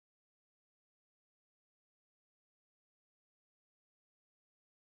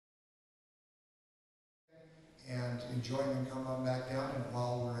enjoy, then come on back down, and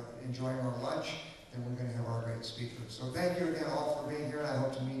while we're enjoying our lunch, then we're going to have our great speaker. So thank you again all for being here, and I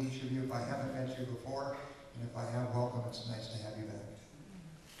hope to meet each of you if I haven't met you before, and if I have, welcome. It's nice to have you back.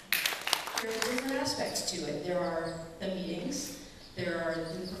 There are different aspects to it. There are the meetings, there are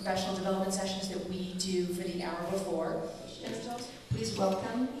the professional development sessions that we do for the hour before. Please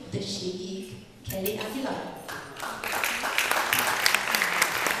welcome the Shiki, Kelly Aguilar.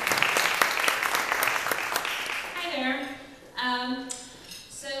 Hi there.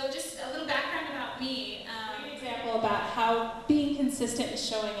 So just a little background about me. An example about how being consistent and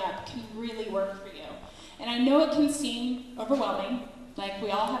showing up can really work for you. And I know it can seem overwhelming, like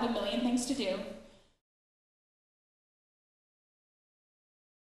we all have a million things to do,